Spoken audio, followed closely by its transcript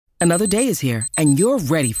Another day is here, and you're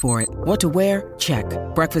ready for it. What to wear? Check.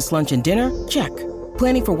 Breakfast, lunch, and dinner? Check.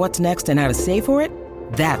 Planning for what's next and how to save for it?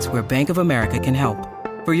 That's where Bank of America can help.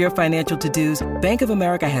 For your financial to-dos, Bank of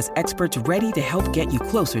America has experts ready to help get you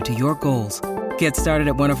closer to your goals. Get started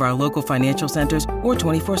at one of our local financial centers or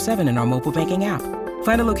 24/7 in our mobile banking app.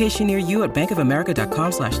 Find a location near you at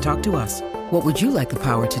bankofamerica.com/talktous. What would you like the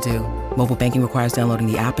power to do? Mobile banking requires downloading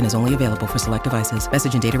the app and is only available for select devices.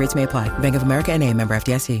 Message and data rates may apply. Bank of America N.A., member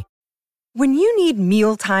FDIC. When you need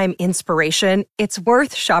mealtime inspiration, it's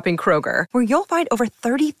worth shopping Kroger, where you'll find over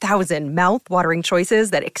 30,000 mouth-watering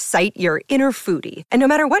choices that excite your inner foodie. And no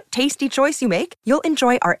matter what tasty choice you make, you'll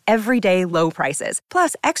enjoy our everyday low prices,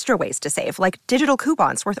 plus extra ways to save, like digital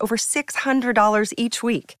coupons worth over $600 each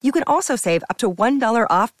week. You can also save up to $1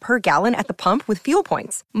 off per gallon at the pump with fuel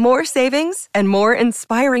points. More savings and more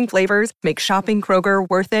inspiring flavors make shopping Kroger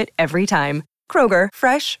worth it every time. Kroger,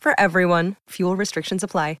 fresh for everyone. Fuel restrictions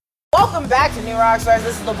apply. Welcome back to New Rockstars.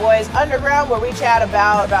 This is The Boys Underground, where we chat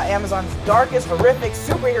about Amazon's darkest, horrific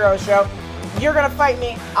superhero show. You're going to fight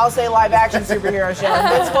me. I'll say live-action superhero show.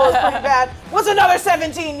 Invincible is pretty bad. What's another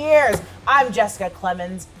 17 years? I'm Jessica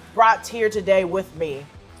Clemens. Brought here today with me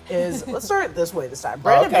is, let's start it this way this time,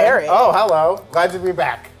 Brandon Barry. Oh, hello. Glad to be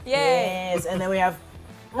back. Yay. Yes, and then we have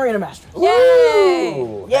Marina Masters. Yay.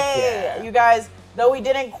 Ooh, Yay. yeah. You guys, though we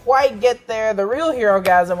didn't quite get there, the real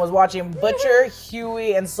hero-gasm was watching Butcher,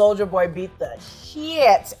 Huey, and Soldier Boy beat the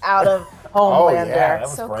shit out of Homelander. Oh, yeah, that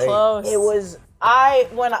was So great. close. It was,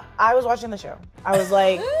 when I was watching the show, I was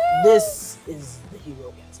like, this is the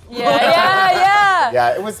hero-gasm. Yeah.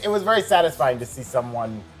 Yeah, it was very satisfying to see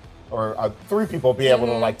someone or three people be able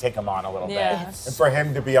to like take him on a little Yeah. bit, and for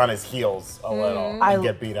him to be on his heels a little and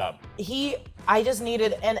get beat up. I just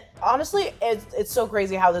needed, and honestly, it's so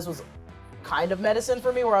crazy how this was kind of medicine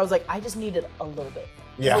for me, where I was like, I just needed a little bit.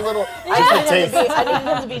 Yeah. A little. Just a I taste. needed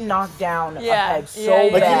him to be knocked down a Yeah. peg so Yeah,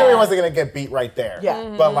 yeah. Like bad. you knew he wasn't gonna get beat right there.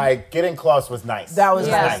 Yeah. But like getting close was nice. That was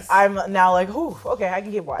Yes. nice. I'm now like, whew, okay, I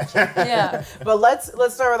can keep watching. Yeah. But let's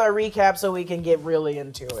start with our recap so we can get really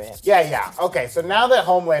into it. Yeah. Okay, so now that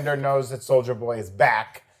Homelander knows that Soldier Boy is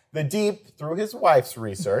back, the Deep, through his wife's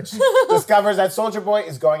research, discovers that Soldier Boy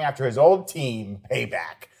is going after his old team,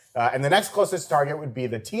 Payback. And the next closest target would be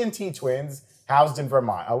the TNT twins, housed in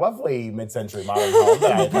Vermont. A lovely mid-century modern home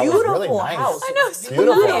that I thought was really nice. house. I know, it's so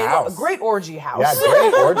Beautiful nice. house. A great orgy house. Yeah,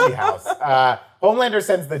 great orgy house. Homelander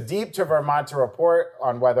sends the Deep to Vermont to report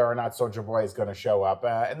on whether or not Soldier Boy is going to show up,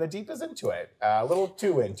 and the Deep is into it, a little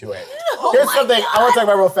too into it. Here's something I want to talk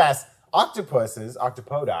about real fast. Octopuses,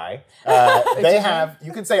 octopodi, they have,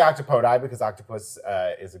 you can say octopodi because octopus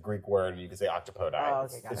is a Greek word, and you can say octopodi. Oh,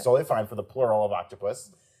 okay, got it's it. totally fine for the plural of octopus.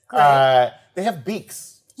 They have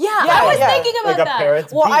beaks. Yeah, I was yeah. thinking about Like a that.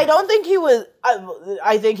 parrot's Well, beak. I don't think he was.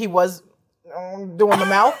 I think he was doing the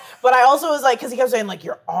mouth, but I also was like, because he kept saying like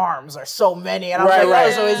your arms are so many, and I was Right, like, right.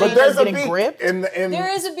 oh, so is But he there's just a getting beak gripped? in There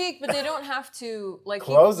is a beak, but they don't have to like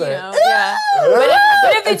Close you it. know, yeah.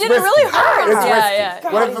 But if they It's did, it really risky. hurts. It's Yeah, risky. yeah.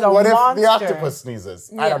 God, What he's if, a what if the monster. octopus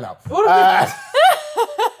sneezes? I Yeah. don't know.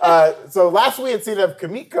 So last we had seen of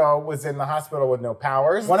Kimiko was in the hospital with no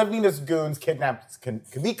powers. One of Nina's goons kidnaps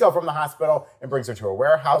Kimiko from the hospital and brings her to a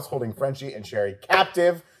warehouse, holding Frenchie and Sherry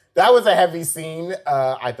captive. That was a heavy scene.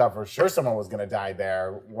 I thought for sure someone was going to die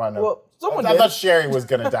there. Someone I did. thought Sherry was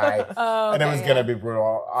going to die, and it was okay, going to be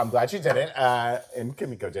brutal. I'm glad she didn't, and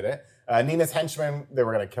Kimiko did it. Nina's henchmen, they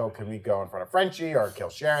were going to kill Kimiko in front of Frenchie or kill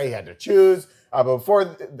Sherry. He had to choose. But before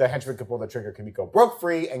the henchmen could pull the trigger, Kimiko broke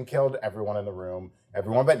free and killed everyone in the room,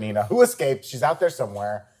 everyone but Nina, who escaped. She's out there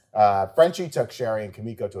somewhere. Frenchie took Sherry and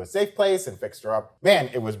Kimiko to a safe place and fixed her up. Man,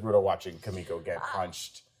 it was brutal watching Kimiko get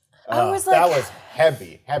punched. I was that like- was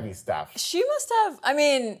heavy stuff. She must have. I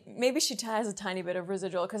mean, maybe she has a tiny bit of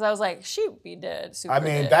residual because I was like, she'd be dead. Super I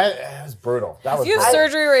mean, dead. that was brutal. That was If you have brutal.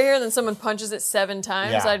 surgery right here and then someone punches it 7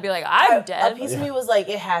 times, Yeah. I'd be like, I'm A dead. piece of me was like,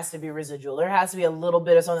 it has to be residual. There has to be a little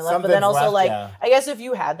bit of something left. But Something's then also, left, like, yeah. I guess if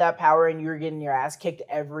you had that power and you were getting your ass kicked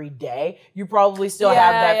every day, you probably still Yeah,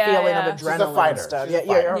 have that yeah, feeling yeah. of She's a adrenaline fighter. and stuff. She's a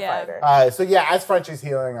Yeah, you're a fighter. fighter. So yeah, as Frenchie's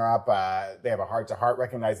healing her up, they have a heart-to-heart,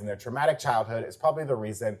 recognizing their traumatic childhood is probably the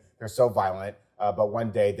reason they're so violent. But one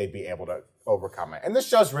day they'd be able to overcome it. And this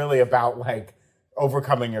show's really about like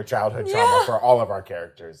overcoming your childhood trauma for all of our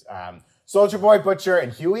characters. Soldier Boy, Butcher,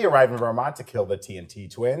 and Huey arrive in Vermont to kill the TNT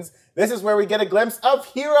twins. This is where we get a glimpse of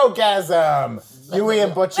Hero-gasm. Huey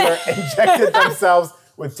and Butcher injected themselves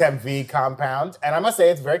with Temp V compound. And I must say,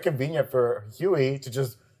 it's very convenient for Huey to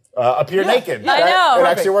just appear naked. I know. It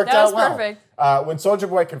actually worked That out was well. perfect. When Soldier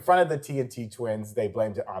Boy confronted the TNT twins, they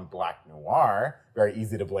blamed it on Black Noir. Very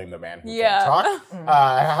easy to blame the man who Yeah. can talk.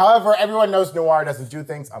 However, everyone knows Noir doesn't do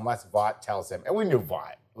things unless Vought tells him. And we knew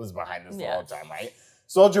Vought. was behind this the whole time, right?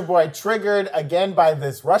 Soulja Boy triggered again by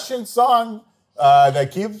this Russian song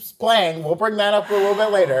that keeps playing. We'll bring that up a little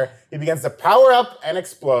bit later. He begins to power up and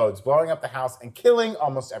explodes, blowing up the house and killing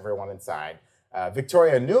almost everyone inside.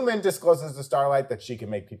 Victoria Newman discloses to Starlight that she can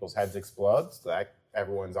make people's heads explode. So that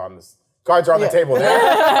everyone's on this. Cards are on the table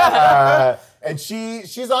there. And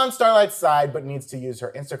she's on Starlight's side, but needs to use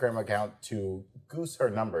her Instagram account to goose her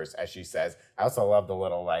numbers, as she says. I also love the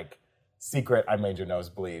little, secret I made your nose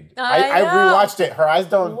bleed. I rewatched it. Her eyes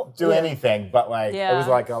don't do anything, but it was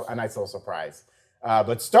like a nice little surprise.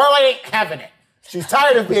 But Starlight ain't having it. She's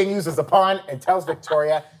tired of being used as a pawn and tells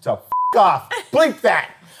Victoria to f*** off. Bleep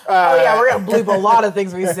that. We're going to bleep a lot of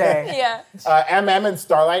things we say. MM and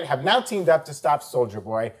Starlight have now teamed up to stop Soulja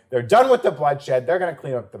Boy. They're done with the bloodshed. They're going to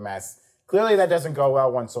clean up the mess. Clearly that doesn't go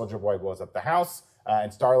well when Soulja Boy blows up the house.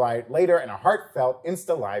 And Starlight later, in a heartfelt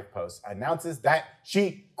Insta Live post, announces that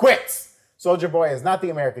she quits. Soulja Boy is not the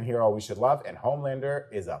American hero we should love, and Homelander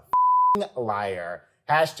is a f***ing liar.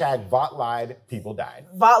 Hashtag Vought lied, people died.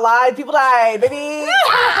 Vought lied, people died, baby.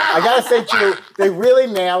 I gotta say, too, they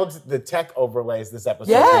really nailed the tech overlays this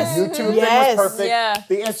episode. Yes. The YouTube thing was perfect. Yeah.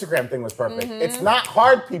 The Instagram thing was perfect. It's not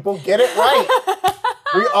hard, people. Get it right.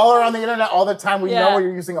 We all are on the internet all the time. We know when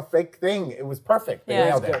you're using a fake thing. It was perfect. They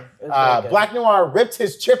nailed it. Black Noir ripped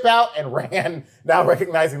his chip out and ran, now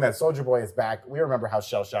recognizing that Soulja Boy is back. We remember how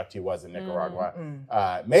shell-shocked he was in Nicaragua.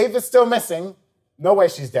 Maeve is still missing. No way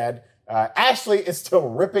she's dead. Ashley is still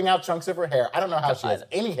ripping out chunks of her hair. I don't know how she has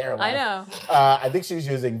any hair left. I know. I think she's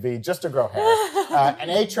using V just to grow hair.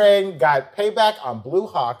 And A-Train got payback on Blue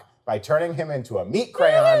Hawk by turning him into a meat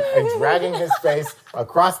crayon and dragging his face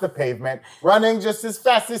across the pavement, running just as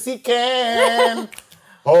fast as he can,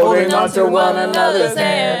 holding on to one another's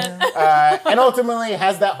hand. And ultimately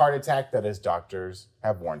has that heart attack that his doctors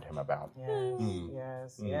have warned him about.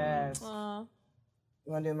 Yes. Aww.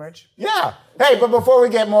 You want to do the merch? Yeah. Hey, but before we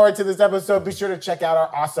get more into this episode, be sure to check out our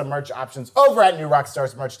awesome merch options over at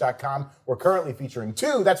newrockstarsmerch.com. We're currently featuring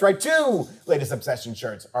two latest Obsession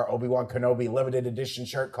shirts. Our Obi-Wan Kenobi limited edition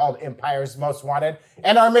shirt called Empire's Most Wanted,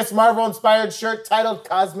 and our Miss Marvel-inspired shirt titled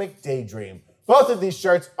Cosmic Daydream. Both of these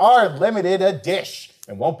shirts are limited edition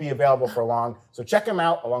and won't be available for long, so check them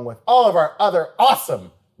out along with all of our other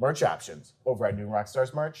awesome merch options over at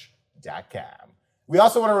newrockstarsmerch.com. We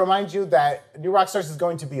also want to remind you that New Rockstars is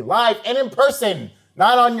going to be live and in person,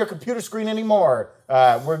 not on your computer screen anymore. New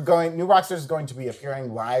Rockstars is going to be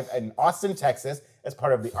appearing live in Austin, Texas, as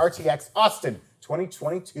part of the RTX Austin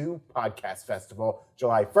 2022 Podcast Festival,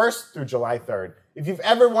 July 1st through July 3rd. If you've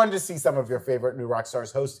ever wanted to see some of your favorite New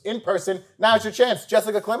Rockstars hosts in person, now's your chance.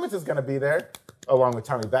 Jessica Clemens is going to be there, along with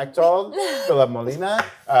Tommy Bechtold, Philip Molina,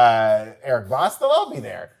 Eric Voss. They'll all be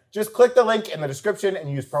there. Just click the link in the description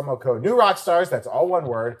and use promo code NEWROCKSTARS, that's all one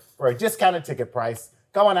word, for a discounted ticket price.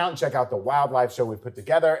 Come on out and check out the wild live show we put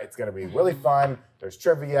together. It's going to be really fun. There's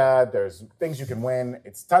trivia. There's things you can win.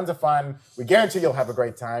 It's tons of fun. We guarantee you'll have a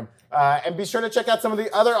great time. And be sure to check out some of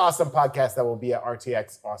the other awesome podcasts that will be at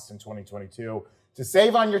RTX Austin 2022. To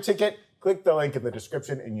save on your ticket, click the link in the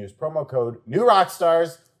description and use promo code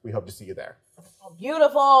NEWROCKSTARS. We hope to see you there.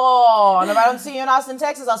 Beautiful. And if I don't see you in Austin,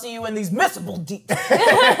 Texas, I'll see you in these missable details.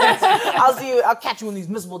 I'll catch you in these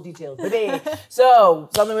missable details, baby. So,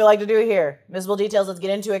 something we like to do here. Missable details, let's get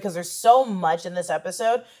into it because there's so much in this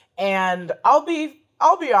episode. And I'll be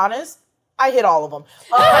honest, I hit all of them.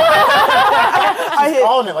 I hit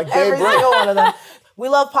all in it, like every single one of them. We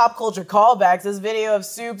love pop culture callbacks. This video of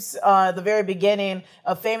Soups at the very beginning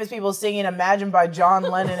of famous people singing Imagine by John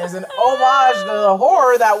Lennon is an homage to the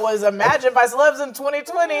horror that was imagined by celebs in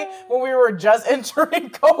 2020 when we were just entering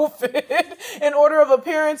COVID. In order of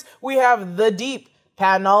appearance, we have The Deep,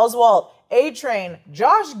 Patton Oswalt, A-Train,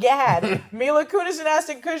 Josh Gad, Mila Kunis and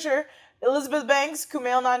Ashton Kutcher, Elizabeth Banks,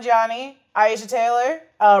 Kumail Nanjiani, Aisha Taylor,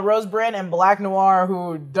 Rose Byrne, and Black Noir,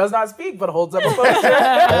 who does not speak but holds up a poster.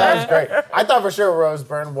 That was great. I thought for sure Rose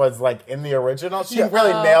Byrne was in the original. She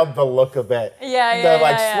really nailed the look of it.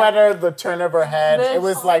 The sweater, the turn of her head. It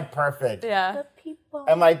was perfect. Yeah. The people.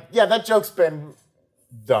 And that joke's been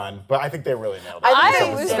done, but I think they really nailed it.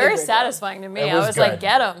 It was very satisfying to me. I was like,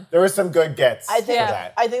 get him. There was some good gets I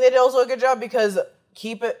think they did also a good job because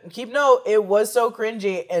keep note, it was so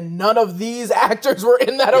cringy and none of these actors were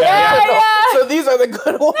in that original. So these are the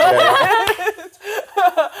good ones.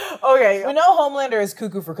 Okay, we know Homelander is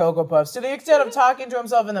cuckoo for Cocoa Puffs to the extent of talking to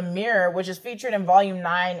himself in the mirror, which is featured in Volume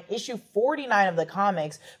 9, Issue 49 of the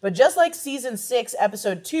comics. But just like Season 6,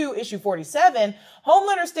 Episode 2, Issue 47,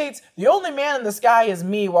 Homelander states, "The only man in the sky is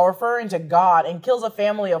me," while referring to God, and kills a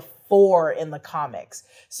family of 4 in the comics.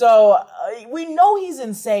 So we know he's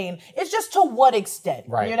insane. It's just to what extent,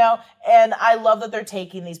 Right. you know? And I love that they're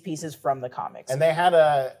taking these pieces from the comics. And they had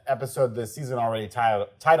a episode this season already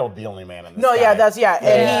titled "The Only Man in the No, Sky." yeah, that's And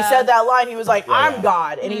Yeah. he said that line. He was like, "I'm yeah.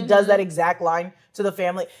 God," and he does that exact line to the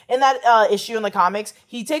family. In that issue in the comics,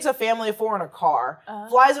 he takes a family of 4 in a car,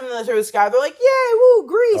 flies them through the sky. They're like, "Yay, woo,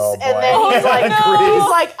 Greece!" Oh, and boy. then he's like, Greece. "He's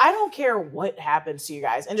like, I don't care what happens to you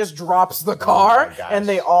guys," and just drops the car, my gosh. and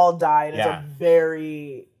they all die. And Yeah. it's a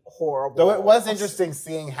very horrible. Though it was interesting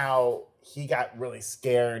seeing how he got really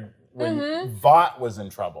scared when Vought was in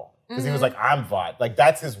trouble. Because he was like, I'm Vought. Like,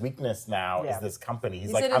 that's his weakness now, Yeah. is this company. He's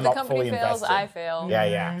He like, said I'm if the not company fully fails, invested. I fail. Yeah,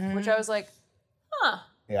 yeah. Which I was like, huh.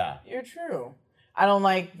 Yeah. You're true. I don't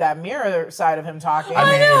like that mirror side of him talking. I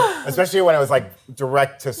mean, especially when it was like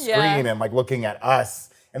direct to screen Yeah. and like looking at us.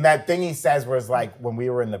 And that thing he says was like, when we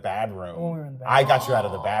were in the bad room, I got you out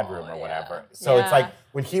of the bad room or whatever. So it's Yeah. like,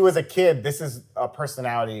 when he was a kid, this is a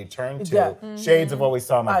personality he turned to. Yeah. Shades of what we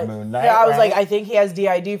saw in like Moon Knight. Yeah, I was right? like, I think he has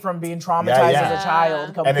DID from being traumatized Yeah, yeah. as a child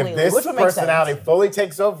And completely. if this which would make personality sense. fully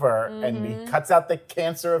takes over and he cuts out the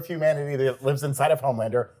cancer of humanity that lives inside of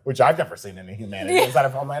Homelander, which I've never seen any humanity inside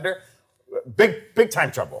of Homelander, big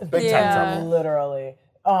time trouble. Big time Yeah. trouble. Literally.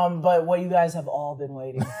 But what you guys have all been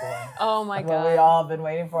waiting for. Oh my What we God. all have been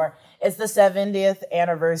waiting for. It's the 70th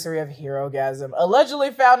anniversary of Herogasm,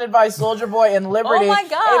 allegedly founded by Soldier Boy and Liberty. Oh my And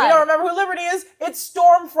if God. you don't remember who Liberty is, it's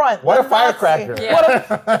Stormfront. What the a firecracker. Nazi.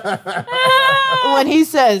 Yeah. When he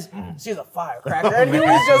says, she's a firecracker, and he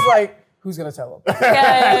was just like, who's going to tell him?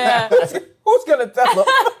 Yeah. Who's gonna tell him?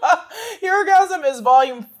 Herogasm is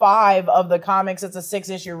volume 5 of the comics. It's a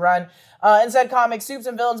 6-issue run. In said comic, soups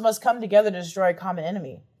and villains must come together to destroy a common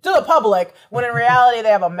enemy to the public, when in reality they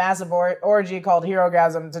have a massive orgy called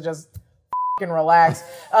Herogasm to just fucking relax.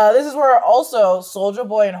 This is where also Soldier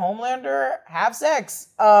Boy and Homelander have sex.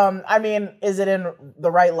 I mean, is it in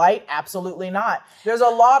the right light? Absolutely not. There's a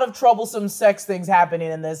lot of troublesome sex things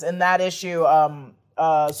happening in this. In that issue,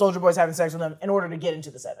 Soldier Boy's having sex with him in order to get into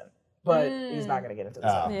the 7. But he's not going to get into the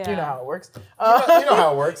 7. Yeah. You know how it works. You know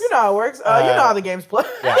how it works. You know how it works. You know how the game's played.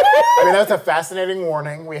 Yeah. I mean, that was a fascinating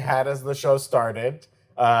warning we had as the show started.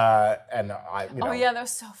 And I, you know. Oh yeah, that was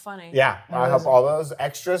so funny. Yeah, I hope all those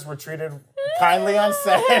extras were treated kindly on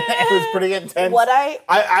set. It was pretty intense. What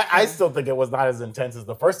I still think it was not as intense as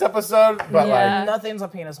the first episode, but Yeah. like, Nothing's a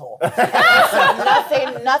penis hole.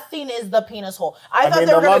 nothing is the penis hole. I thought mean,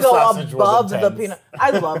 they were the going to love go sausage was above the intense. penis. I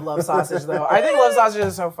love sausage though. I think love sausage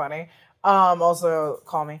is so funny. Also,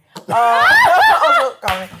 call me. Also,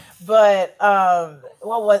 call me. But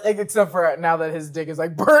what was except for now that his dick is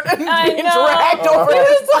like burnt and I being know. dragged over He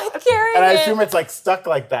his was like carrying and I it. assume it's like stuck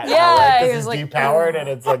like that. Yeah, now, right? he 'Cause was it's like, depowered and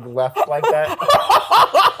it's like left like that.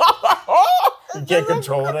 You can't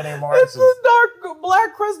control it anymore. It's this dark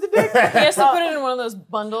black crusted dick. He has to put it in one of those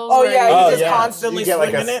bundles. Oh, where yeah, you- he's just constantly you get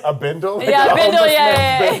like slinging it. a bindle. Like yeah, a bindle. homeless Yeah,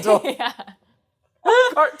 man's yeah, bindle. yeah.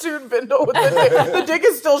 Cartoon bindle with the dick. The dick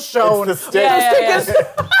is still shown. It's the stick. Yeah, yeah, The stick is-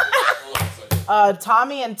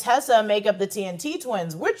 Tommy and Tessa make up the TNT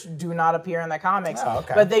twins, which do not appear in the comics. Oh,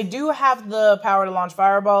 okay. But they do have the power to launch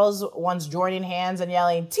fireballs, once joining hands and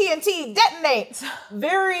yelling, TNT, detonate!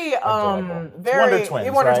 Very, Adorable. very... Wonder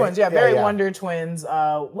Twins, Wonder right? Twins, yeah, Yeah, very yeah. Wonder Twins.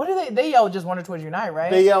 What do they yell just Wonder Twins Unite,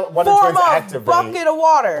 right? They yell Wonder Form Twins a activate. bucket of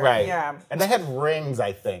water. Right. Yeah. And they had rings,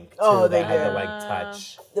 I think. Too, Oh, they that had to did. like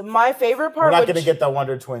touch. My favorite part... We're not which- going to get the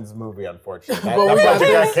Wonder Twins movie, unfortunately. That, But that we got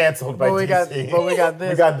project got this. canceled by But we got- DC. but we got this.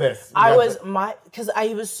 We got this. I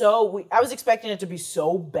was expecting it to be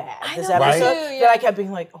so bad this know, episode Right? too, yeah. that I kept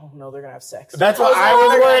being like, oh no, they're gonna have sex. That's what I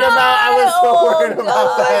was worried about. I was so worried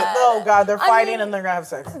about that. Oh god, they're fighting mean- and they're gonna have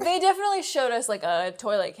sex. They definitely showed us like a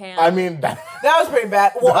toilet can. I mean, that, That was pretty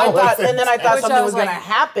bad. Well, That I thought, was and then I thought Which I something was was gonna like-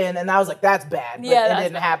 happen, and I was like, that's bad. But Yeah, it that's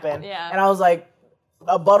didn't bad. happen. Yeah. And I was like,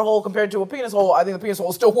 a butthole compared to a penis hole, I think the penis hole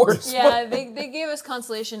is still worse. yeah, they gave us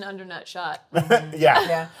consolation under nut shot. yeah.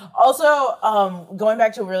 Yeah. Also, going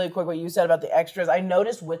back to really quick what you said about the extras, I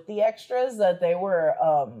noticed with the extras that they were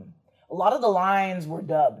a lot of the lines were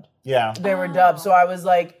dubbed. Yeah. They were dubbed, so I was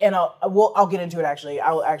like, and I'll get into it actually.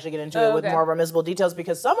 I'll actually get into it with okay. more remissible details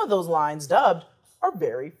because some of those lines dubbed are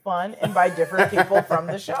very fun and by different people from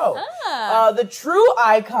the show. The true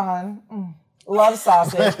icon, Love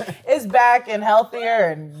Sausage, is back and healthier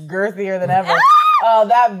and girthier than ever.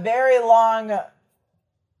 That very long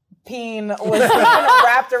peen was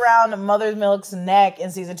wrapped around Mother's Milk's neck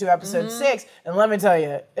in season 2, episode 6, and let me tell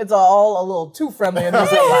you, it's all a little too friendly in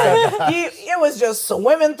this episode. It was just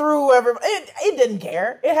swimming through everybody. It didn't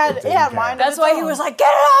care. It had care. mind. of That's its why he own. was like, "Get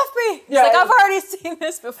it off me!" He's Yeah, like, "I've already seen seen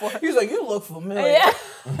this before. He was like, you look familiar. Yeah.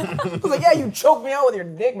 I was like, yeah, you choked me out with your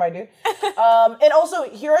dick, my dude. And also,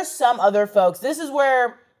 here are some other folks. This is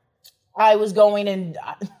where I was going in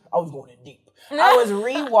deep. I was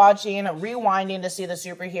rewinding to see the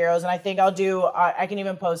superheroes, and I think I can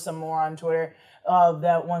even post some more on Twitter of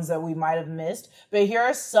the ones that we might have missed. But here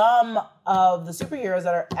are some of the superheroes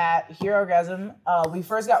that are at Herogasm.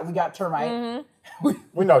 We got Termite.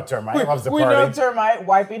 We know Termite loves the We party. know Termite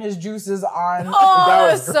wiping his juices on. Oh, That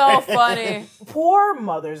that was was so funny. Poor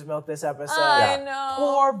Mother's Milk this episode. I Yeah. know.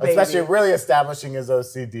 Poor baby. Especially really establishing his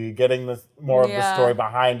OCD, getting more of the Yeah. story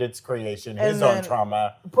behind its creation, his And own then-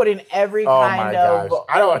 trauma. Putting every Oh kind my of gosh.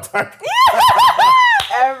 I don't want to talk.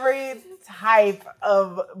 every type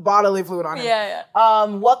of bodily fluid on him. Yeah.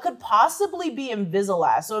 What could possibly be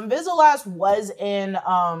Invisilast? So Invisilast was in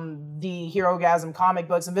the Herogasm comic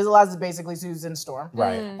books. Invisilast is basically Susan Storm.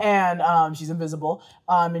 Right. And she's invisible.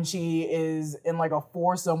 And she is in like a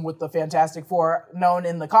foursome with the Fantastic Four, known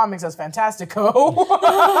in the comics as Fantastico.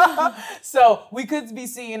 So we could be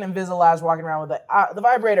seeing Invisilast walking around with the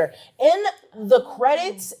vibrator. In the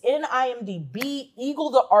credits in IMDb, Eagle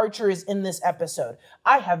the Archer is in this episode.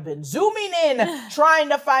 I have been zooming in trying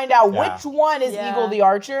to find out Yeah. which one is Yeah. Eagle the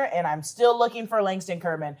Archer, and I'm still looking for Langston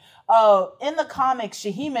Kerman. In the comics,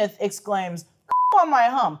 Shahimith exclaims, on my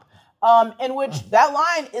hump. In which that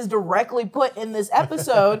line is directly put in this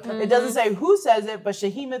episode. It doesn't say who says it, but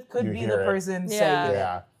Shahimith could You be hear the it. person Yeah. saying it.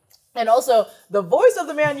 Yeah. And also, the voice of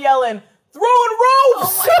the man yelling, throwing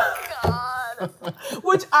ropes! God.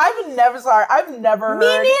 Which I've never heard. Me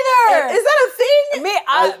neither. Is that a thing?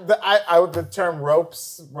 The term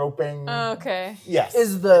roping. Okay. Yes.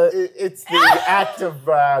 It's the act of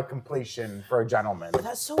completion for a gentleman.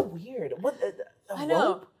 That's so weird. What? I know.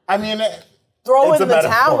 Rope? I mean, Throwing it's a the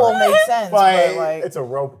metaphor. towel makes sense, but like it's a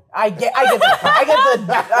rope. I get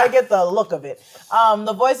the look of it.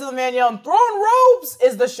 The voice of the man yelling, throwing ropes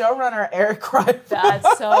is the showrunner Eric Kreitman.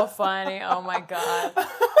 That's so funny. Oh my God.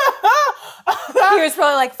 He was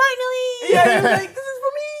probably like, finally. Yeah, you're like, this is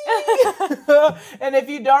for me. And if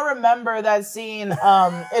you don't remember that scene,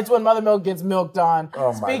 it's when Mother Milk gets milked on.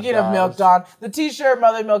 Oh my Speaking of gosh. milked on, the t-shirt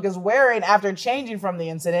Mother Milk is wearing after changing from the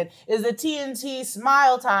incident is the TNT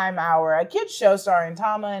Smile Time Hour, a kids show starring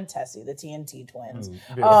Tama and Tessie, the TNT twins.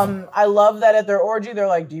 I love that at their orgy, they're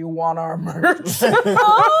like, do you want our merch?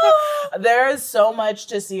 There is so much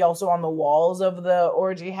to see also on the walls of the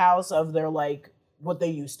orgy house of their like what they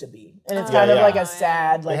used to be. And it's kind of yeah. like a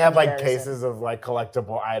sad like They have like comparison. cases of like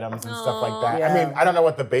collectible items and stuff like that. Yeah. I mean, I don't know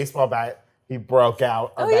what the baseball bat he broke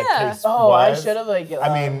out of that yeah. case Oh, was. I should have like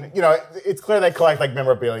I mean, you know, it's clear they collect like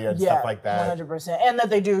memorabilia and stuff like that. 100%. And that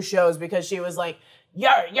they do shows because she was like,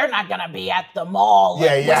 you're not gonna be at the mall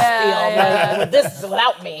Yeah, with yeah. Westfield with this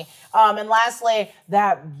without me. And lastly,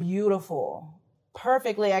 that beautiful,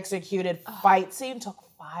 perfectly executed fight scene took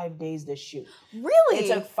 5 days to shoot. Really?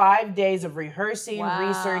 It took 5 days of rehearsing, Wow.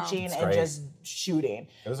 researching, and great. just shooting.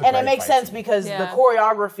 was a And it great makes fight sense scene. because the Yeah.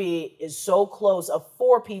 choreography is so close of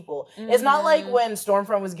 4 people. It's not like when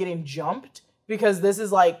Stormfront was getting jumped, because this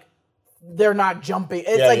is like, they're not jumping.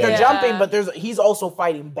 It's Yeah, like yeah, they're yeah. jumping, but he's also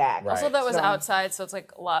fighting back. Right. Also, that was So- outside, so it's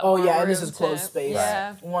like a lot Oh more yeah, and this room is closed to- space.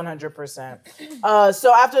 Yeah. 100%.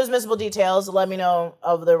 So after those missable details, let me know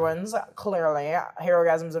of the ones. Clearly,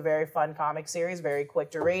 Herogasm is a very fun comic series, very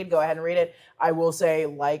quick to read. Go ahead and read it. I will say,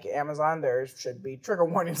 like Amazon, there should be trigger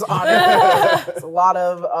warnings on it. It's a lot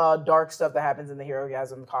of dark stuff that happens in the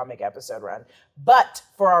Herogasm comic episode run. But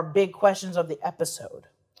for our big questions of the episode,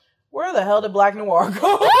 where the hell did Black Noir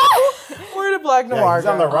go? Where did Black Yeah, Noir he's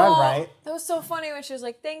on the go? run, Oh, right? That was so funny when she was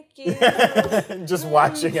like, thank you. Just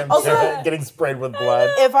watching him Also- getting sprayed with blood.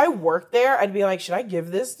 If I worked there, I'd be like, should I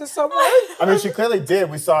give this to someone? I mean, she clearly did.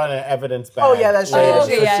 We saw it in an evidence bag. Oh, yeah, that's true. later. Oh,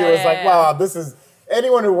 So okay, yeah, she was yeah, like, yeah. "Wow, this is."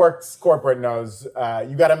 Anyone who works corporate knows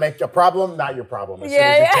you got to make a problem not your problem as soon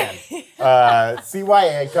as you can.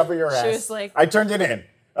 CYA, cover your ass. was like- I turned it in.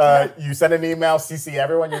 You send an email, CC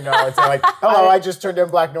everyone you know, and say like, "Hello, I just turned in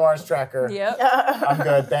Black Noir's tracker. Yep. I'm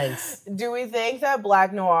good, thanks." Do we think that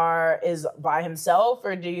Black Noir is by himself,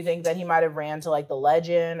 or do you think that he might have ran to like the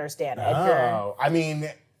Legend or Stan Edgar? Oh, I mean,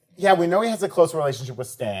 yeah, we know he has a close relationship with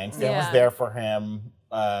Stan. Stan was Yeah. there for him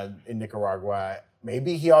in Nicaragua.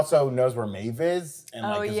 Maybe he also knows where Maeve is and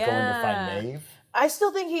like is going to find Maeve. I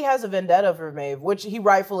still think he has a vendetta for Maeve, which he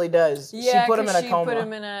rightfully does. Yeah, she put him in 'cause a she coma. put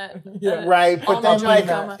him in a Right, but then almost like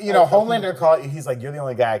coma. you know, Homelander called. He's like, "You're the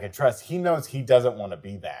only guy I can trust." He knows he doesn't want to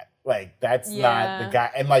be that. Like that's not Yeah. the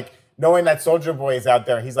guy. And like knowing that Soldier Boy is out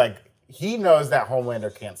there, he's like, he knows that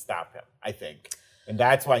Homelander can't stop him. I think, and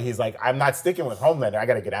that's why he's like, "I'm not sticking with Homelander. I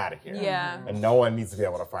got to get out of here." Yeah. and no one needs to be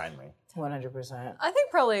able to find me. 100%. I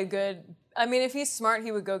think probably a good I mean, if he's smart,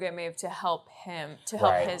 he would go get Maeve to help him, to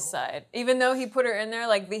help his side. Even though he put her in there,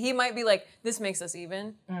 like, he might be like, this makes us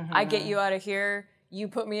even. I get you out of here. You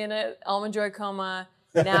put me in an almond joy coma.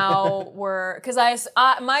 Now because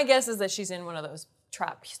my guess is that she's in one of those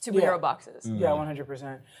trap superhero boxes. Yeah,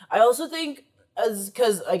 100%. I also think,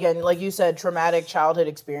 because again, like you said, traumatic childhood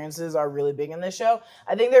experiences are really big in this show.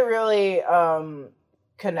 I think they really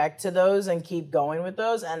connect to those and keep going with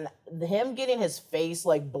those. And him getting his face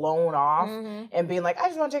like blown off and being like, I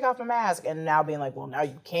just want to take off my mask, and now being like, well, now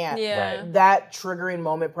you can't. Yeah. Right. That triggering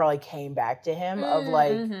moment probably came back to him of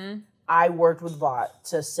like, I worked with Vought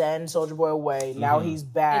to send Soulja Boy away. Now he's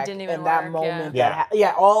back. It didn't even and that work, moment, yeah.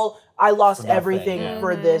 I lost nothing, everything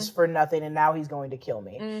for this for nothing, and now he's going to kill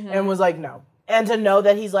me. And was like, no. And to know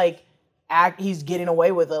that he's like, he's getting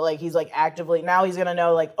away with it. Like, he's like actively, now he's gonna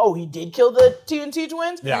know like, oh, he did kill the TNT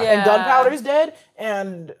twins. Yeah. And Gunpowder's dead.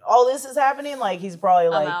 And all this is happening. Like, he's probably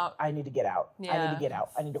like, out. I need to get out. I Yeah. need to get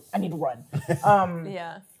out. I need to run.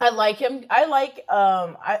 Yeah. I like him.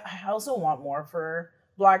 I also want more for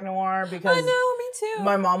Black Noir because I know, me too.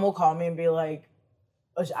 my mom will call me and be like,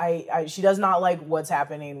 she does not like what's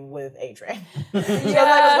happening with A-Train. She doesn't like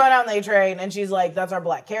what's going on with A-Train, and she's like, that's our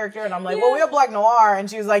black character. And I'm like, well, we have Black Noir. And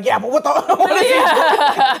she's like, yeah, but what is he doing?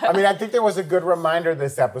 I mean, I think there was a good reminder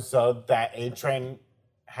this episode that A-Train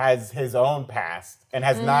has his own past and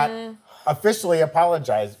has not officially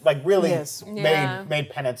apologized, like really made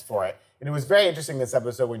penance for it. And it was very interesting this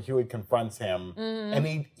episode when Huey confronts him,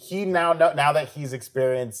 and he now that he's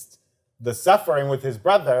experienced the suffering with his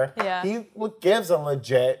brother, he gives a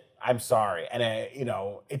legit I'm sorry, and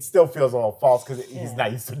it still feels a little false because he's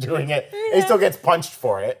not used to doing it. Yeah. He still gets punched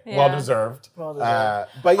for it, well deserved.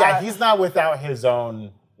 But yeah, he's not without his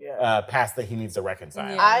own past that he needs to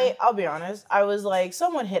reconcile. Yeah. I'll be honest. I was like,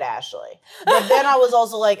 someone hit Ashley, but then I was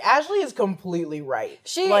also like, Ashley is completely right.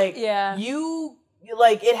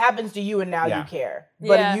 It happens to you and now you care.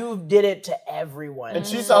 But you did it to everyone. And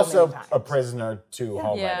she's also a prisoner to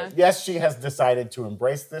Homelander. Yeah. Yes, she has decided to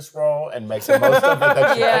embrace this role and make the most of it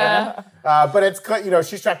that she can. But it's,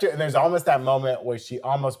 she's trapped here. And there's almost that moment where she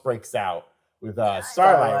almost breaks out with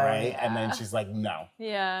Starlight, right? Yeah. And then she's like, no.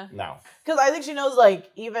 Yeah. No. Because I think she knows,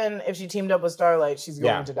 even if she teamed up with Starlight, she's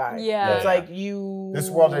going to die. Yeah. It's like, this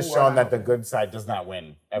world has shown that the good side does not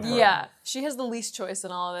win, ever. Yeah. She has the least choice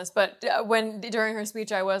in all of this. But during her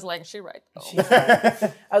speech, I was like, she's right. She's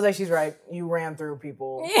right. I was like, she's right. You ran through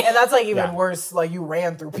people. And that's, even worse. Like, you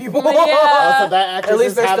ran through people. Yeah. Also, that actress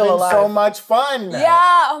is having so much fun.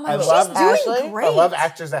 Yeah. Oh, my God. She's doing great. I love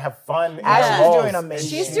actors that have fun. Ashley's doing amazing.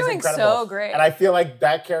 She's doing so great. And I feel like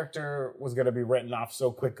that character was going to be written off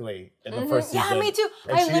so quickly in the first season. Yeah, me too.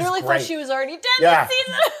 I literally thought she was already dead this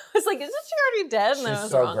season. I was like, isn't she already dead? And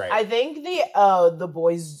she's so great. I think the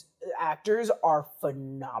boys' actors are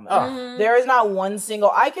phenomenal. There is not one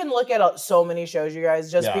single... I can look at so many shows, you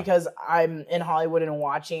guys, just because I'm in Hollywood and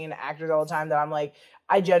watching actors all the time that I'm like,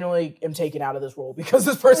 I genuinely am taken out of this role because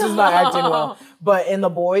this person's not acting well. But in The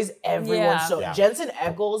Boys, everyone's so... Jensen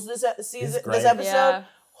Ackles this episode,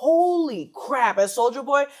 holy crap. As Soulja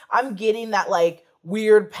Boy, I'm getting that,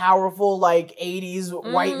 weird, powerful,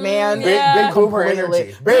 80s white man. Big boomer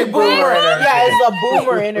energy. Big boomer energy. Yeah, it's the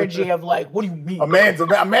boomer energy of what do you mean? A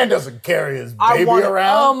man doesn't carry his baby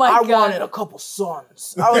around. Oh my God. I wanted a couple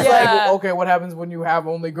sons. I was like, okay, what happens when you have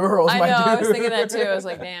only girls, I know, I was thinking that too. I was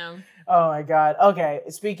like, damn. Oh my God. Okay,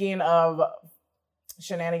 speaking of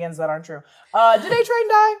shenanigans that aren't true. Did A-Train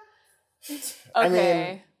die?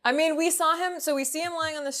 Okay. I mean, we saw him, so we see him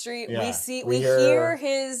lying on the street. Yeah. We hear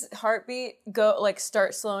his heartbeat go,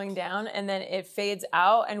 start slowing down, and then it fades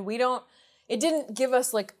out, and it didn't give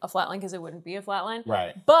us, a flatline, because it wouldn't be a flatline.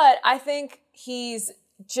 Right. But I think he's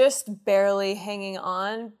just barely hanging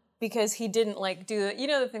on, because he didn't, do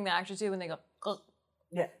the thing that actors do when they go,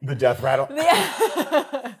 yeah. The death rattle.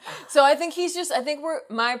 Yeah. So I think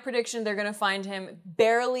my prediction, they're going to find him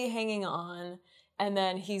barely hanging on. And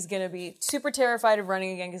then he's going to be super terrified of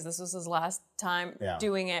running again because this was his last time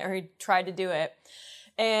doing it, or he tried to do it.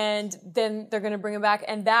 And then they're going to bring him back,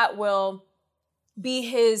 and that will be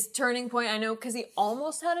his turning point. I know, because he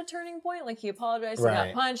almost had a turning point. He apologized, he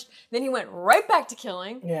got punched. Then he went right back to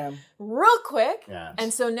killing real quick. Yeah.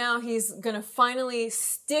 And so now he's going to finally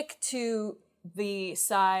stick to the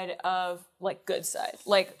side of, good side.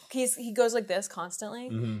 He goes like this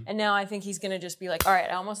constantly. Mm-hmm. And now I think he's going to just be like, all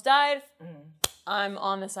right, I almost died. I'm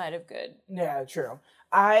on the side of good. Yeah, true.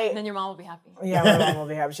 Then your mom will be happy. Yeah, my mom will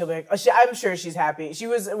be happy. She'll be like, I'm sure she's happy. She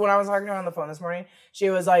was, when I was talking to her on the phone this morning, she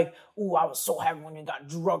was like, ooh, I was so happy when you got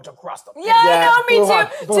drugged across the Yeah, no, me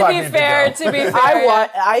too. To be fair,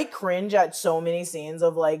 I cringe at so many scenes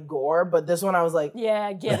of like gore, but this one I was like,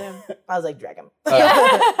 yeah, get him. I was like, drag him.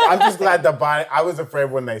 I'm just glad the body, I was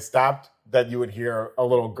afraid when they stopped that you would hear a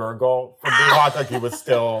little gurgle from Blue Hawk, like he was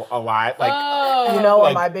still alive. Like, you know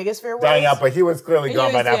what my biggest fear was? Dying up, but he was clearly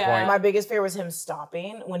gone by that point. My biggest fear was him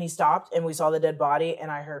stopping. When he stopped and we saw the dead body and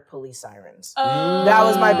I heard police sirens. That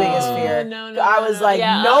was my biggest fear. I was like,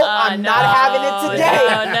 nope, I'm not having it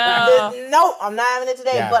today. Nope, I'm not having it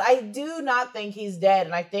today. Yeah. But I do not think he's dead.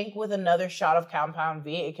 And I think with another shot of Compound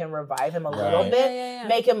V, it can revive him a little bit,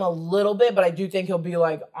 make him a little bit, but I do think he'll be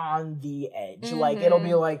like on the edge. Like it'll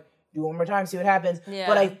be like, do one more time, see what happens. Yeah.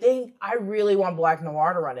 But I think I really want Black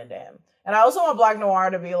Noir to run into him. And I also want Black Noir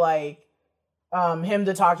to be like, him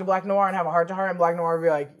to talk to Black Noir and have a heart-to-heart, and Black Noir to be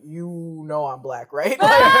like, you know I'm black, right?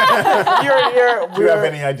 Like, do you have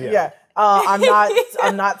any idea? Yeah. I'm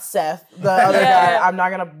not Seth, the other guy. I'm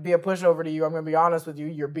not gonna be a pushover to you. I'm gonna be honest with you.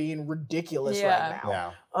 You're being ridiculous right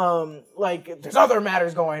now. Yeah. Like there's other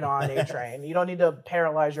matters going on, A-Train. You don't need to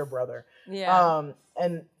paralyze your brother. Yeah.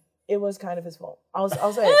 And it was kind of his fault. I'll say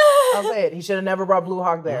it. I'll say it. He should have never brought Blue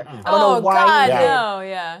Hawk there. I don't know why he did.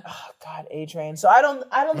 No, Oh God, A-Train. So I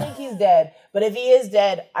don't think he's dead. But if he is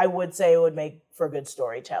dead, I would say it would make for good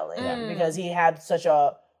storytelling because he had such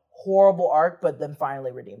a horrible arc, but then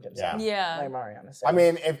finally redeemed himself. Yeah. Like Mariana said. I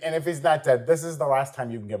mean, if he's not dead, this is the last time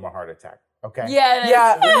you can give him a heart attack. Okay.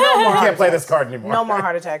 Yeah. No more. You can't play this card anymore. No more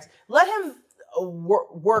heart attacks. Let him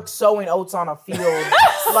work sowing oats on a field,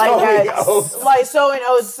 sowing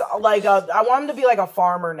oats. Like I want him to be like a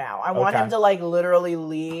farmer now. I want him to like literally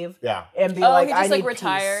leave, and be like, he I just need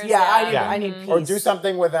retires. Peace. I need peace. Or do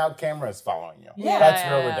something without cameras following you. That's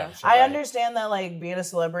real redemption. I understand that like being a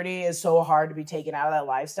celebrity is so hard to be taken out of that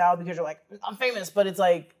lifestyle because you're like, I'm famous, but it's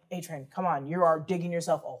like, A-Train, come on, you are digging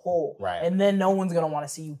yourself a hole, and then no one's gonna want to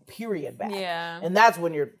see you. Period. Back. And that's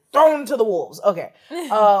when you're thrown to the wolves. Okay.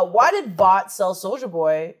 Why did Vought sell Soulja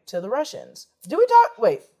Boy to the Russians? Did we talk?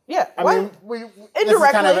 Wait. Yeah. I mean, this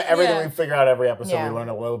is kind of everything we figure out every episode. We learn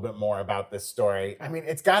a little bit more about this story. I mean,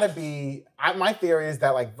 it's got to be. My theory is that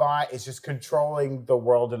like Vought is just controlling the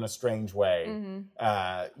world in a strange way.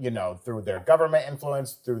 Through their government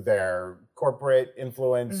influence, through their corporate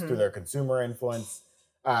influence, through their consumer influence.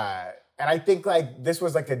 And I think like this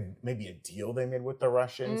was like maybe a deal they made with the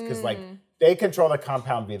Russians because like they control the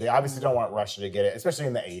Compound V. They obviously don't want Russia to get it, especially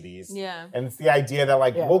in the 80s. Yeah. And it's the idea that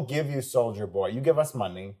like we'll give you Soulja Boy, you give us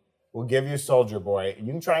money, we'll give you Soulja Boy, and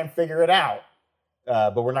you can try and figure it out,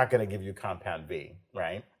 but we're not going to give you Compound V,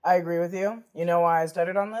 right? I agree with you. You know why I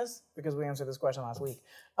stuttered on this? Because we answered this question last week.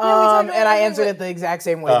 And I answered it the exact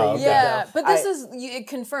same way that you did. Yeah, but it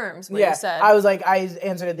confirms what you said. I was like, I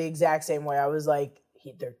answered it the exact same way. I was like,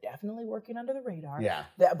 they're definitely working under the radar. Yeah.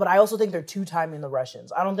 But I also think they're two-timing the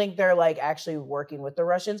Russians. I don't think they're like actually working with the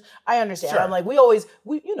Russians. I understand. Sure. I'm like,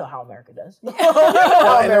 you know how America does.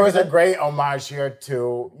 And there was a great homage here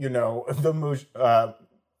to, the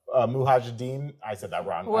Mujahideen. I said that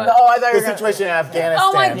wrong. I thought the situation in Afghanistan.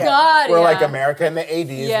 Oh my God! Where like America in the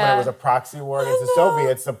 80s, when it was a proxy war against the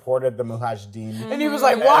Soviets, supported the Mujahideen. And he was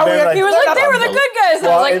like, "Why?" He was like, "They were the good guys."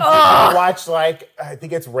 Well, I was like, you watch like I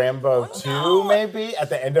think it's Rambo 2, maybe at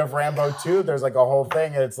the end of Rambo 2, there's like a whole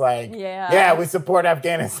thing, and it's like, we support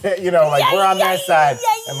Afghanistan. We're on their side,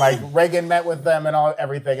 and like Reagan met with them and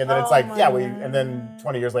everything, and then it's like, and then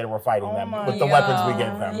 20 years later we're fighting them with the weapons we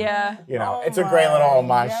gave them. It's a great little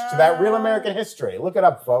homage to that real American history. Look it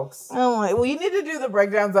up, folks. Oh my! Well, you need to do the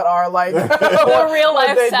breakdowns that are like the real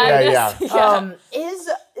life sadness.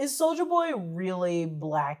 Is Soulja Boy really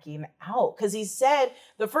blacking out? Because he said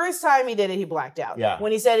the first time he did it, he blacked out. Yeah.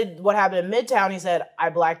 When he said what happened in Midtown, he said, "I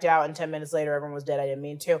blacked out," and 10 minutes later, everyone was dead. I didn't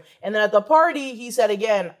mean to. And then at the party, he said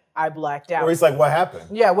again, "I blacked out." Or he's like, "What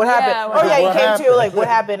happened?" Yeah, what happened? He came happened? to like, what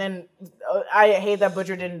happened? And I hate that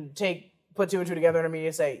Butcher didn't put two and two together and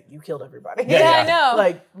immediately say, you killed everybody. I know.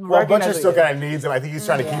 Like, well, Butcher still kind of needs him. I think he's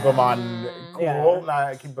trying to keep him on cool,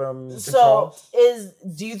 not keep him controlled. So,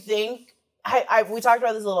 do you think, we talked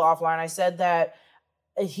about this a little offline, I said that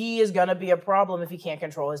he is going to be a problem if he can't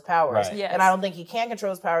control his powers. Right. Yes. And I don't think he can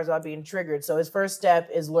control his powers without being triggered. So his first step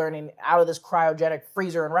is learning out of this cryogenic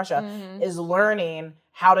freezer in Russia, is learning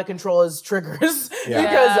how to control his triggers.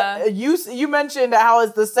 Because you mentioned how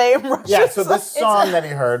it's the same Russian Yeah, so this song that we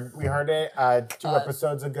heard it 2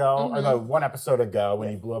 episodes ago, or no, 1 episode ago when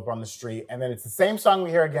he blew up on the street. And then it's the same song we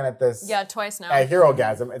hear again at this. Yeah, twice now.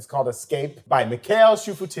 Herogasm. It's called Escape by Mikhail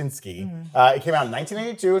Shufutinsky. It came out in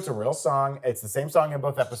 1982. It's a real song. It's the same song in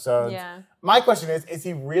both episodes. Yeah. My question is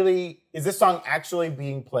this song actually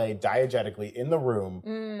being played diegetically in the room,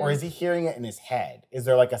 or is he hearing it in his head? Is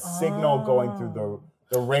there like a signal going through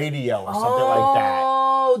the radio or something like that?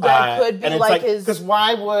 Oh, that could be like his... Because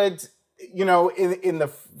why would, in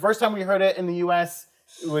the first time we heard it in the U.S.,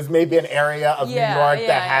 it was maybe an area of New York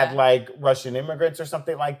that had like Russian immigrants or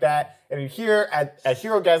something like that. And here at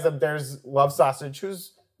Herogasm, there's Love Sausage,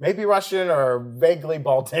 who's maybe Russian or vaguely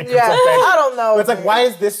Baltic or something. I don't know. But it's like, why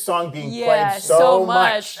is this song being played so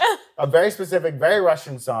much? A very specific, very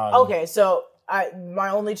Russian song. Okay, so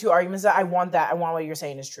my only two arguments that I want what you're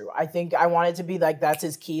saying is true. I think I want it to be like that's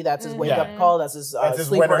his key, that's his wake up call, that's his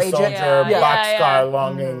sleeper Winter agent. Soldier, Boxcar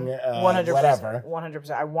Longing, 100%, whatever.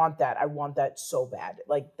 100%. I want that so bad.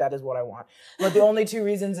 Like that is what I want. But the only two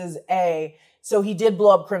reasons is A, so he did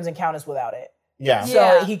blow up Crimson Countess without it. Yeah.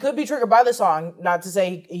 So he could be triggered by the song, not to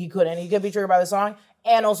say he couldn't. He could be triggered by the song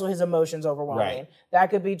and also his emotions overwhelming. Right.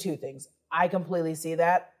 That could be two things. I completely see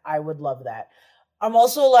that. I would love that. I'm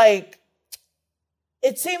also like,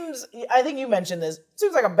 it seems, I think you mentioned this, it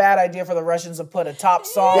seems like a bad idea for the Russians to put a top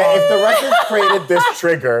song. Yeah, if the Russians created this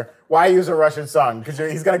trigger, why use a Russian song? Because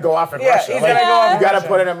he's going to go off in Russia. He's gonna go off in you got to Russia.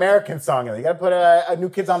 put an American song in there. You got to put a New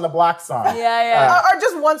Kids on the Block song. Or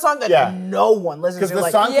just one song that no one listens to, the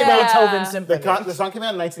like song came out- Beethoven Symphony. The song came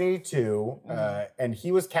out in 1982, and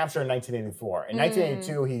he was captured in 1984. In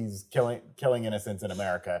 1982, he's killing innocents in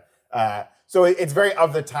America. So it's very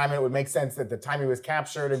of the time, and it would make sense that the time he was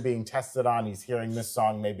captured and being tested on, he's hearing this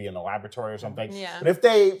song maybe in a laboratory or something. Yeah. But if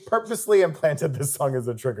they purposely implanted this song as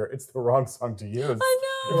a trigger, it's the wrong song to use. I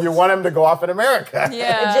know. If you want him to go off in America.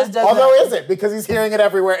 Yeah. It just doesn't. Although is it? Because he's hearing it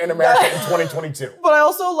everywhere in America in 2022. But I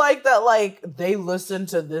also like that, like, they listen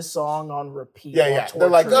to this song on repeat. Yeah. on They're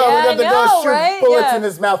like, torture. we got to go shoot right? bullets Yeah. in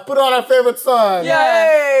his mouth. Put on our favorite song.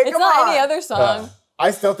 Yay, It's come not on. any other song. I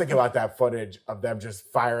still think about that footage of them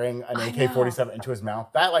just firing an AK-47 into his mouth.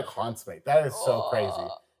 That like haunts me. That is so crazy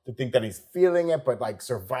to think that he's feeling it, but like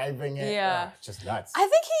surviving it. Yeah. It's just nuts. I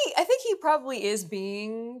think he probably is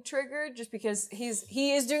being triggered just because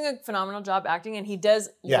he is doing a phenomenal job acting, and he does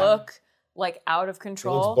look like out of It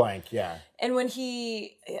control. looks blank, yeah. And when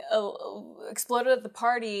he exploded at the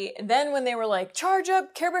party, then when they were like, charge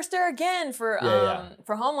up Care Bear Stare again for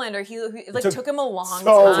Homelander, he like took him a long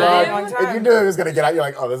So time. long. If you knew he was gonna get out, you're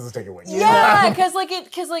like, oh, this is taking way too long. Yeah, because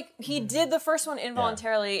he did the first one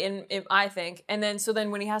involuntarily, I think, and then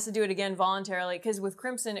when he has to do it again voluntarily, because with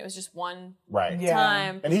Crimson it was just one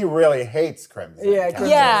time. And he really hates Crimson.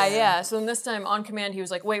 Yeah. So then this time on command, he was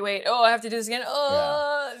like, wait, I have to do this again.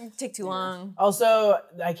 Take too long. Also,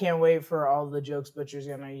 I can't wait for all the jokes Butcher's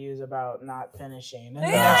gonna use about not finishing in the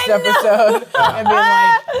next episode and being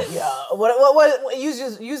like, yeah, what use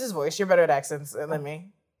his voice. You're better at accents than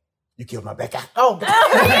me. You killed my Becca. Oh,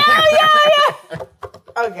 yeah.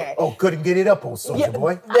 Okay. Oh, couldn't get it up, old soldier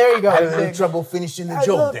boy. There you go. Had a little trouble finishing the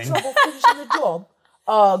job then. Trouble finishing the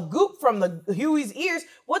job. Goop from the Huey's ears.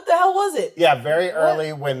 What the hell was it? Yeah, very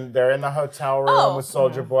early when they're in the hotel room with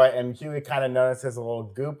Soldier Boy, and Huey kind of notices a little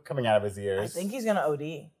goop coming out of his ears. I think he's gonna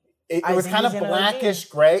OD. It was kind of blackish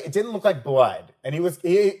gray. It didn't look like blood, and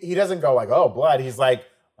he doesn't go like, oh, blood. He's like,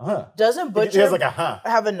 Doesn't Butcher he has like a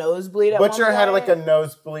have a nosebleed? At Butcher one had point? like a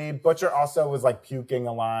nosebleed. Butcher also was like puking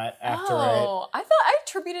a lot after it. I thought I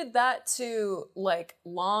attributed that to like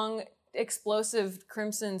long explosive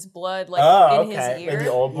Crimson's blood in his ear. Maybe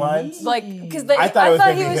old blood. Like, because I thought it was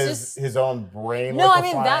maybe he was his own brain. No, I mean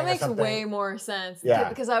liquefying that or makes something. way more sense. Yeah.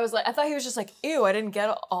 Because I was like, I thought he was just like, ew, I didn't get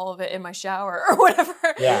all of it in my shower or whatever.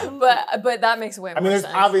 Yeah. But that makes way more sense. I mean,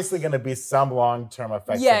 there's obviously going to be some long-term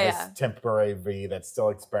effects of this temporary V that's still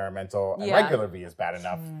experimental, and regular V is bad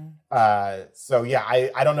enough. So yeah,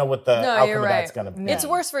 I don't know what the outcome of that's going to be. It's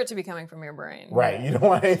worse for it to be coming from your brain. Right. You don't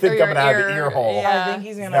want anything coming out of the ear hole. Yeah. I think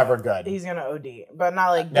he's gonna never good. He's gonna OD, but not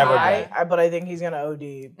like Never die. But I think he's gonna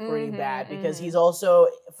OD pretty bad because he's also,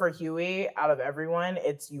 for Huey, out of everyone,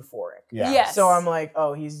 it's euphoric. Yeah. Yes. So I'm like,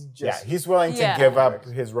 oh, he's just he's willing to give up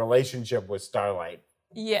his relationship with Starlight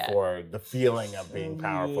for the feeling of being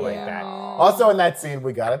powerful like that. Also in that scene,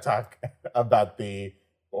 we gotta talk about the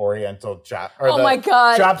Oriental chop. My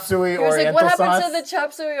God. Chop suey Oriental what sauce. happened to the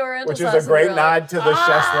chop suey Oriental Which sauce? is a great nod to the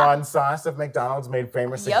Szechuan sauce of McDonald's, made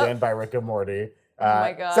famous Yep. again by Rick and Morty. Oh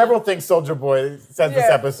my God. Several things Soldier Boy said this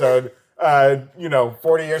episode.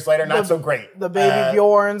 40 years later, not so great. the baby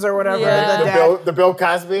Bjorns or whatever. Yeah. The dad. The Bill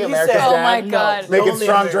Cosby, America's said, Dad. Oh my God. Making Only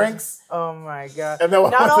strong other- drinks. Oh my God. And then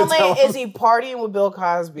not only is he partying with Bill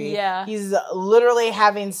Cosby, he's literally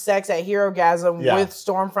having sex at Herogasm with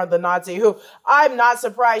Stormfront the Nazi, who I'm not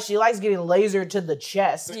surprised. She likes getting lasered to the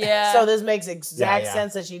chest. Yeah. So this makes exact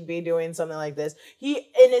sense that she'd be doing something like this. And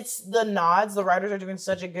it's the nods. The writers are doing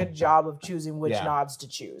such a good job of choosing which nods to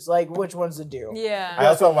choose, like which ones to do. Yeah. I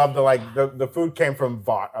also love the food came from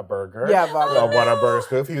Whataburger. Yeah, Whataburger. Whataburger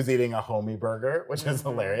spoof. He was eating a homie burger, which is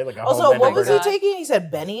hilarious. Like also, what was he taking? He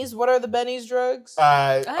said Benny's. What are the Benny's drugs?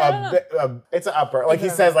 It's an upper. Like he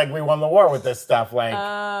says, like we won the war with this stuff.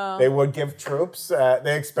 Like they would give troops.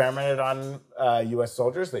 They experimented on U.S.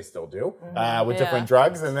 soldiers. They still do with different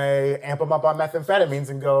drugs, and they amp them up on methamphetamines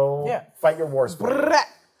and go fight your wars. That's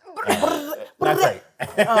right.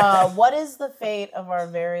 What is the fate of our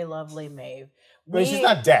very lovely Maeve? She's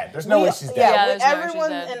not dead. There's no way she's dead.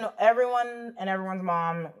 Everyone's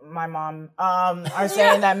mom, my mom, are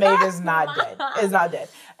saying that Maeve is not dead. Is not dead.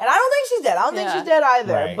 And I don't think she's dead. I don't think she's dead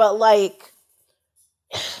either. Right. But like,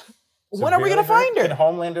 when are we gonna find her? Can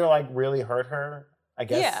Homelander like really hurt her? I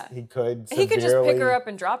guess he could. He could just pick her up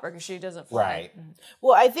and drop her because she doesn't fly. Right.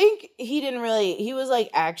 Well, I think he didn't really. He was like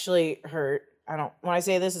actually hurt. When I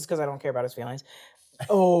say this, it's because I don't care about his feelings.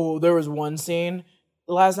 Oh, there was one scene.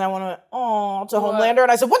 Last night when I went, to Homelander,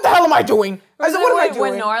 and I said, what the hell am I doing? I said, what am I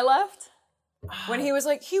doing? When Nora left? When he was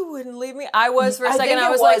like, he wouldn't leave me. I was for a second. I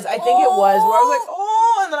think it was. Where I was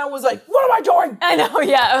like, and then I was like, what am I doing? I know,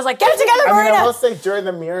 yeah. I was like, get it together, Marina. I will say during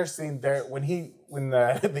the mirror scene there, when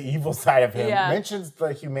the evil side of him mentions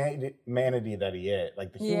the humanity that he is,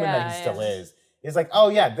 like the human that he still is. He's like, oh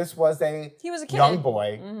yeah, this was a young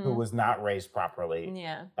boy who was not raised properly,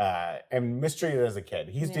 and mistreated as a kid.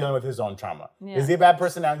 He's dealing with his own trauma. Yeah. Is he a bad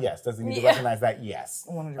person now? Yes. Does he need to recognize that? Yes.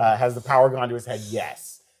 Has the power gone to his head?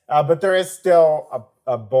 Yes. But there is still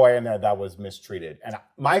a boy in there that was mistreated, and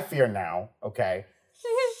my fear now,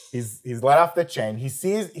 he's let off the chain.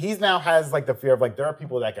 He's now has like the fear of like there are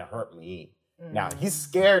people that can hurt me. Now he's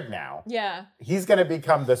scared now. Yeah. He's gonna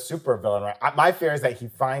become the super villain. Right. My fear is that he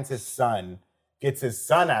finds his son. Gets his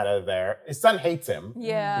son out of there. His son hates him.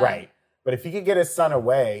 Yeah. Right. But if he could get his son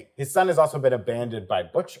away, his son has also been abandoned by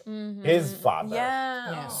Butcher, his father.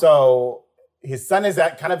 Yeah. So his son is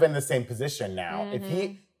kind of in the same position now. If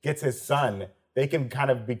he gets his son, they can kind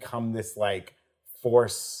of become this like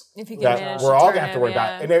force that we're all gonna have to worry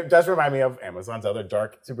about. And it does remind me of Amazon's other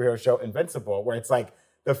dark superhero show, Invincible, where it's like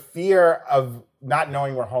the fear of not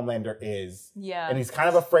knowing where Homelander is. Yeah. And he's kind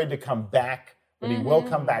of afraid to come back. But he will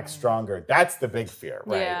come back stronger. That's the big fear,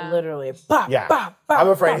 right? Yeah. Literally. I'm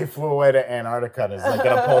afraid he flew away to Antarctica and is like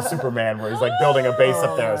gonna pull Superman where he's like building a base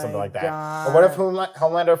up there or something like that. God. Or what if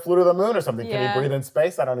Homelander flew to the moon or something? Can he breathe in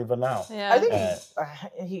space? I don't even know. Yeah. I think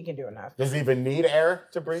he can do enough. Does he even need air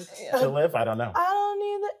to breathe, to live? I don't know. I don't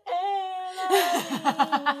need the air.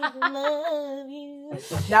 Love you.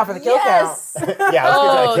 Now for the kill count. Let's get to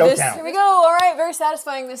the kill count. Here we go. All right, very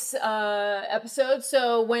satisfying this episode.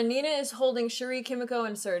 So when Nina is holding Shuri, Kimiko,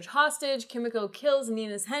 and Surge hostage, Kimiko kills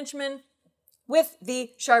Nina's henchman with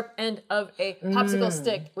the sharp end of a popsicle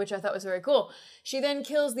stick, which I thought was very cool. She then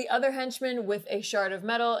kills the other henchman with a shard of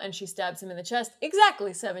metal, and she stabs him in the chest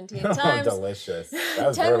exactly 17 times. Oh, delicious. That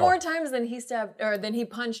was 10 brutal. more times than he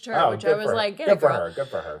punched her, which I was like, get it, girl. Good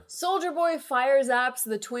for her. Soldier Boy fire zaps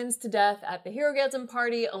the twins to death at the Herogasm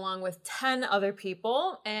party along with 10 other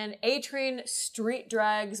people, and A-Train street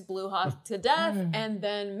drags Blue Hawk to death and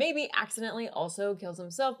then maybe accidentally also kills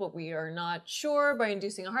himself, but we are not sure, by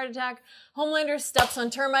inducing a heart attack. Homelander steps on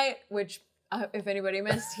Termite, which, if anybody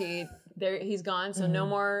missed, he's gone, so no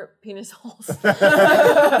more penis holes. He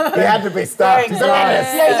had to be stopped. He's a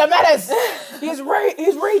menace. Yeah, he's a menace.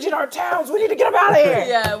 He's raging our towns. We need to get him out of here.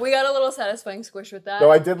 Yeah, we got a little satisfying squish with that.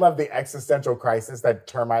 Though I did love the existential crisis that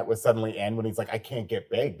Termite was suddenly in when he's like, I can't get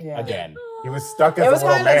big again. He was stuck as a little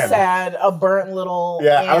man. It was kind of sad, a burnt little.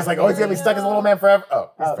 Yeah, I was like, he's gonna be stuck as a little man forever. Oh,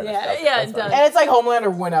 he's finished. Yeah, done. And it's like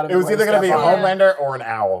Homelander went out of. It was either gonna be a Homelander or an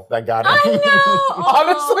owl that got him. I know.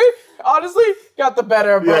 Honestly, got the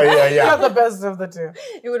better of both. Yeah. Got the best of the two.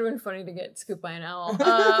 It would have been funny to get scooped by an owl.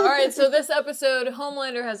 All right, so this episode,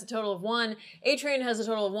 Homelander has a total of 1. A-Train has a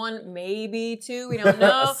total of 1, maybe 2. We don't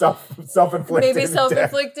know. Self-inflicted. Maybe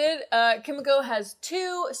self-inflicted. Kimiko has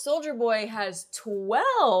 2. Soldier Boy has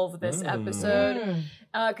 12 this episode.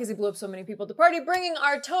 Because he blew up so many people at the party, bringing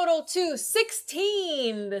our total to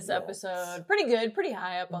 16 this episode. Pretty good, pretty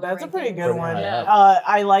high up on the That's a pretty good one. Yeah.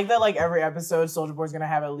 I like that like every episode, Soldier Boy's gonna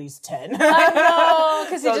have at least 10. I know,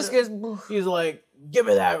 because he just goes... He's like, give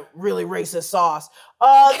me that really racist sauce.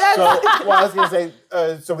 I was gonna say,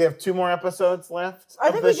 so we have 2 more episodes left.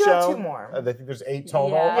 I think we do have 2 more. I think there's 8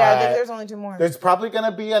 total. Yeah, I think there's only 2 more. There's probably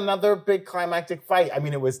gonna be another big climactic fight. I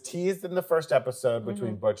mean, it was teased in the first episode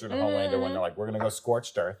between Butcher and Homelander when they're like, we're gonna go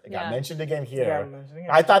scorched earth. It got mentioned again here.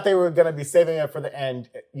 I thought they were gonna be saving it for the end.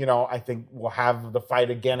 You know, I think we'll have the fight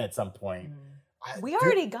again at some point. We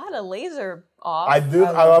already got a laser off. I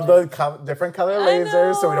love the different color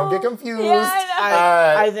lasers, so we don't get confused. Yeah,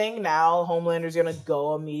 I I think now Homelander's gonna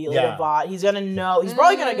go immediately to Vought. He's gonna know. He's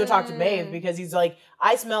probably gonna go talk to Maeve because he's like,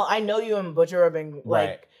 I know you and Butcher have been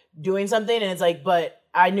like doing something, and it's like, but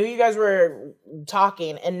I knew you guys were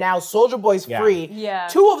talking, and now Soldier Boy's free. Yeah.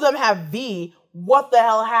 2 of them have V. What the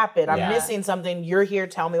hell happened? I'm missing something. You're here.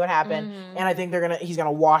 Tell me what happened. And I think he's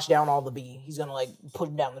gonna wash down all the B. He's gonna like put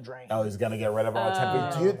it down the drain. Oh, he's gonna get rid of all the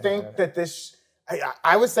temp. Do you think that this?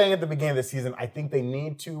 I was saying at the beginning of the season, I think they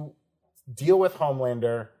need to deal with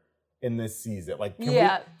Homelander in this season. Like,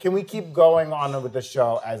 can we keep going on with the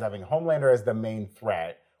show as having Homelander as the main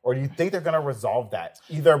threat? Or do you think they're going to resolve that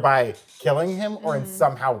either by killing him or in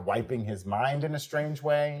somehow wiping his mind in a strange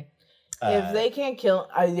way? If they can't kill,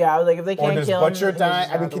 if they can't kill him, or does Butcher die?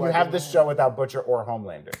 I mean, can you have this show without Butcher or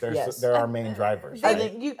Homelander? They're our main drivers. I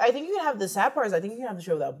think you can have the sad part is I think you can have the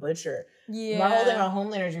show without Butcher. Yeah. My whole thing about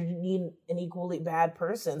Homelander is you need an equally bad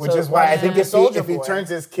person. Which is why I think if he turns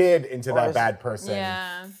his kid into that bad person,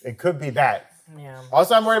 it could be that. Yeah.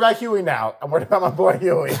 Also, I'm worried about Huey now. I'm worried about my boy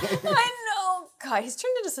Huey. I know. God, he's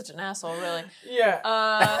turned into such an asshole, really.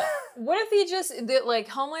 Yeah. What if he just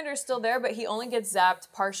Homelander's still there, but he only gets zapped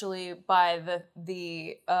partially by the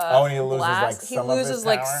and he loses blast. He loses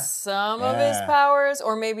some of his powers,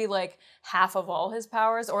 or maybe like half of all his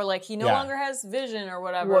powers, or like he no longer has vision or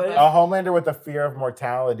whatever. A Homelander with the fear of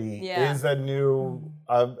mortality is a new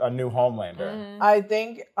Homelander. I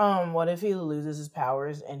think what if he loses his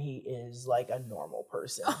powers and he is like a normal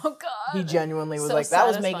person? Oh God. He genuinely was like, that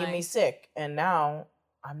was making me sick, and now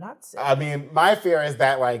I'm not sick. I mean, my fear is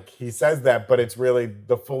that like he says that, but it's really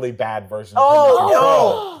the fully bad version of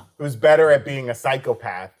him. Who's better at being a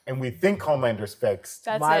psychopath, and we think Homelander's fixed.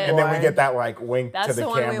 That's it. And then we get that like wink to the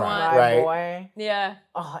camera, right? Boy. Yeah.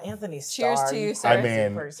 Oh, Anthony Starr. Cheers to you, sir. I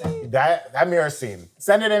mean, that mirror scene.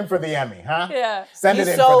 Send it in for the Emmy, huh? Yeah. Send it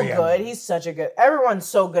in for the Emmy. He's so good. He's such a good. Everyone's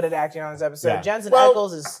so good at acting on this episode. Yeah. Jensen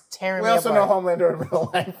Ackles is tearing me apart. We also know Homelander in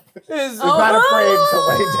real life is not afraid to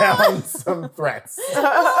lay down some threats.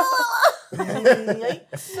 Yikes.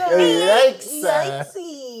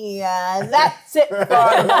 That's it for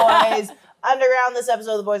Boys Underground. This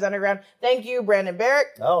episode of The Boys Underground. Thank you, Brandon Barrick.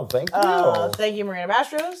 Oh, thank you. Thank you, Marina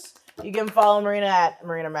Mastros. You can follow Marina at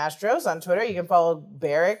Marina Mastros on Twitter. You can follow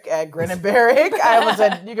Barrick at Grin and Barrick. I almost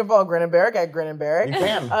said you can follow Grin and Barrick at Grin and Barrick. You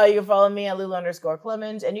can. You can follow me at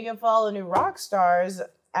Lulu_Clemens. And you can follow New Rockstars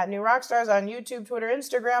at New Rockstars on YouTube, Twitter,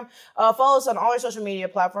 Instagram. Follow us on all our social media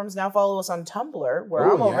platforms. Now follow us on Tumblr, where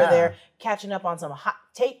I'm over there catching up on some hot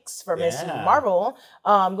takes for Miss Marvel.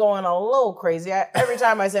 Going a little crazy. Every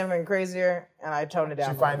time I say I'm getting crazier, and I tone it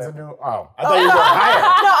down. She finds a new. Oh, I thought you were higher.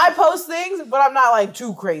 No, I post things, but I'm not like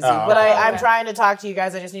too crazy. But I'm trying to talk to you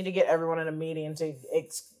guys. I just need to get everyone in a meeting to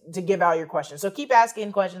give out your questions. So keep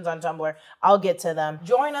asking questions on Tumblr. I'll get to them.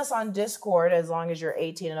 Join us on Discord as long as you're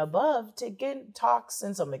 18 and above to get talks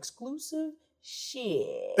and some exclusive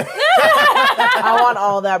shit. I want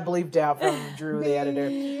all that bleeped out from Drew, the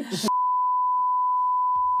editor.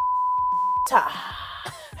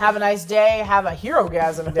 Have a nice day. Have a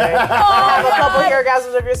hero-gasm day. Have a couple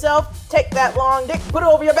hero-gasms of yourself. Take that long dick, put it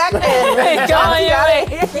over your back, and go on your way.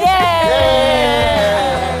 Yay!